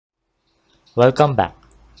Welcome back.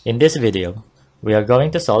 In this video, we are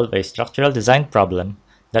going to solve a structural design problem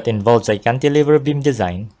that involves a cantilever beam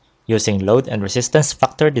design using load and resistance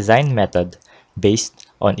factor design method based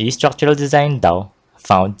on eStructural Design Tao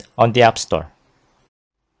found on the App Store.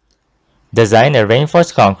 Design a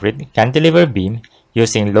reinforced concrete cantilever beam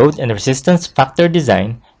using load and resistance factor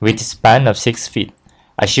design with span of 6 feet.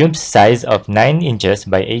 Assumed size of 9 inches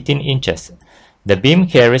by 18 inches. The beam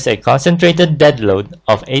carries a concentrated dead load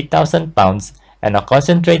of 8,000 pounds and a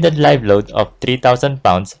concentrated live load of 3,000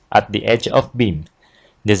 pounds at the edge of beam.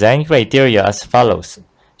 Design criteria as follows.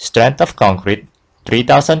 Strength of concrete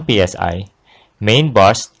 3,000 psi. Main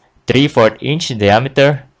bars 3/4 inch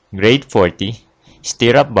diameter grade 40.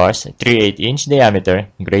 Stirrup bars 3/8 inch diameter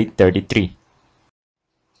grade 33.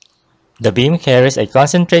 The beam carries a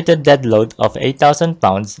concentrated dead load of 8,000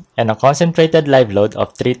 pounds and a concentrated live load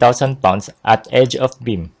of 3,000 pounds at edge of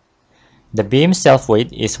beam. The beam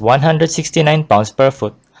self-weight is 169 pounds per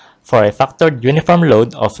foot for a factored uniform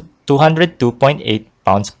load of 202.8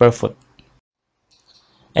 pounds per foot.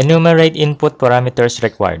 Enumerate input parameters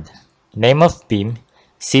required. Name of beam,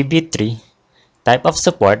 CB3, type of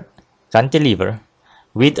support, cantilever,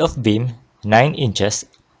 width of beam, 9 inches,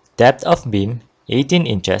 depth of beam, 18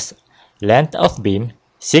 inches, length of beam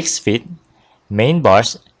 6 feet, main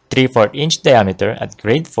bars 3/4 inch diameter at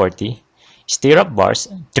grade 40, stirrup bars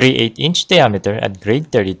 3/8 inch diameter at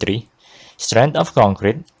grade 33, strength of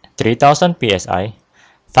concrete 3,000 psi,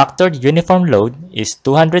 factored uniform load is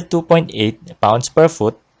 202.8 pounds per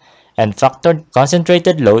foot, and factored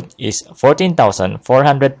concentrated load is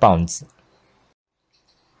 14,400 pounds.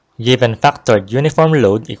 Given factored uniform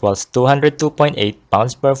load equals 202.8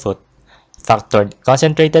 pounds per foot, factored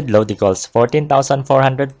concentrated load equals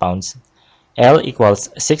 14,400 pounds, L equals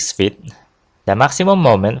 6 feet, the maximum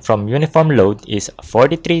moment from uniform load is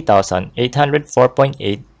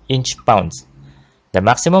 43,804.8 inch-pounds. The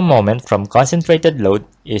maximum moment from concentrated load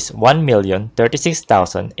is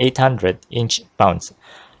 1,036,800 inch-pounds,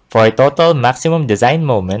 for a total maximum design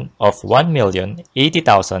moment of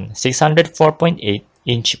 1,080,604.8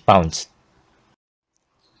 inch-pounds.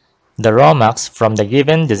 The raw max from the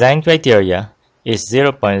given design criteria is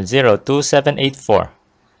 0.02784.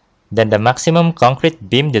 Then the maximum concrete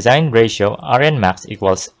beam design ratio Rn max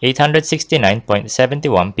equals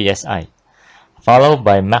 869.71 psi, followed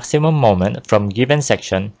by maximum moment from given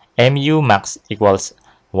section Mu max equals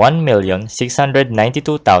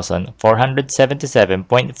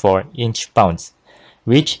 1,692,477.4 inch-pounds,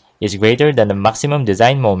 which is greater than the maximum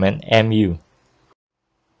design moment Mu.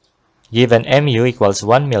 Given Mu equals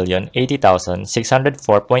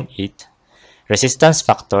 1,080,604.8, resistance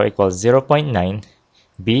factor equals 0.9,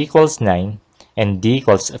 B equals 9, and D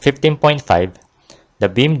equals 15.5, the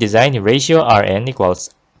beam design ratio Rn equals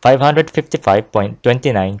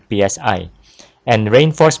 555.29 psi, and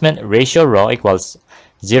reinforcement ratio Rho equals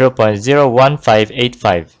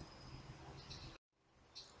 0.01585.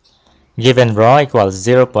 Given Rho equals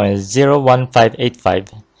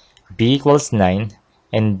 0.01585, B equals 9,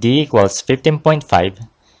 and D equals 15.5,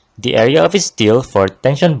 the area of steel for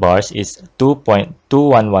tension bars is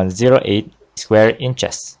 2.21108 square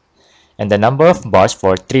inches, and the number of bars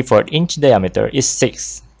for 3/4 inch diameter is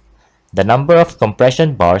 6. The number of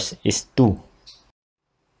compression bars is 2.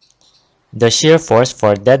 The shear force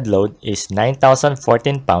for dead load is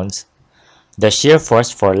 9,014 pounds. The shear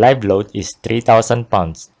force for live load is 3,000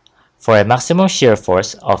 pounds, for a maximum shear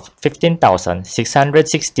force of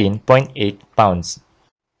 15,616.8 pounds.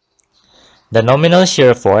 The nominal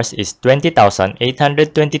shear force is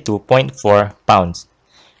 20,822.4 pounds,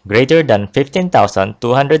 greater than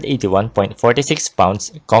 15,281.46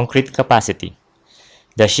 pounds concrete capacity.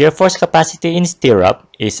 The shear force capacity in stirrup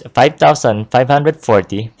is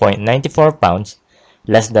 5,540.94 pounds,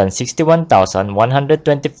 less than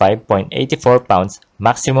 61,125.84 pounds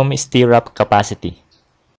maximum stirrup capacity.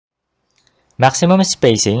 Maximum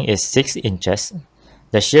spacing is 6 inches.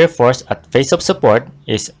 The shear force at face of support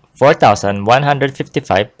is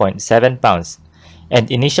 4,155.7 pounds,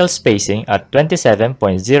 and initial spacing at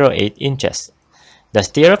 27.08 inches. The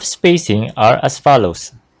stirrup spacing are as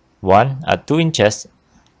follows: 1 at 2 inches,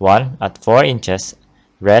 1 at 4 inches,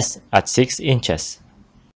 rest at 6 inches.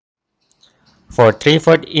 For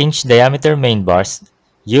 3/4 inch diameter main bars,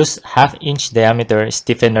 use 1/2 inch diameter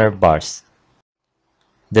stiffener bars.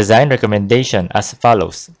 Design recommendation as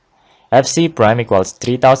follows: Fc prime equals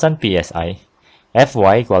 3,000 psi,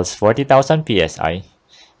 Fy equals 40,000 psi,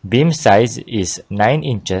 beam size is 9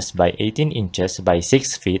 inches by 18 inches by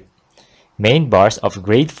 6 feet, main bars of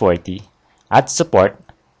grade 40, at support,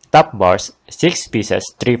 top bars 6 pieces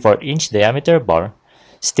 3/4 inch diameter bar,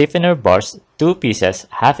 stiffener bars 2 pieces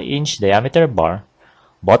half-inch diameter bar.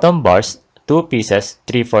 Bottom bars, 2 pieces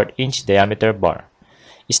 3/4 inch diameter bar.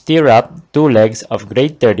 Stirrup, 2 legs of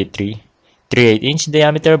grade 33, 3/8 inch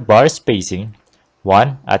diameter bar spacing,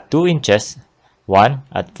 1 at 2 inches, 1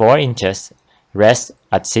 at 4 inches, rest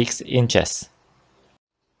at 6 inches.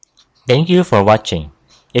 Thank you for watching.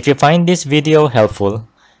 If you find this video helpful,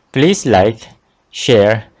 please like,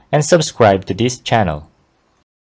 share, and subscribe to this channel.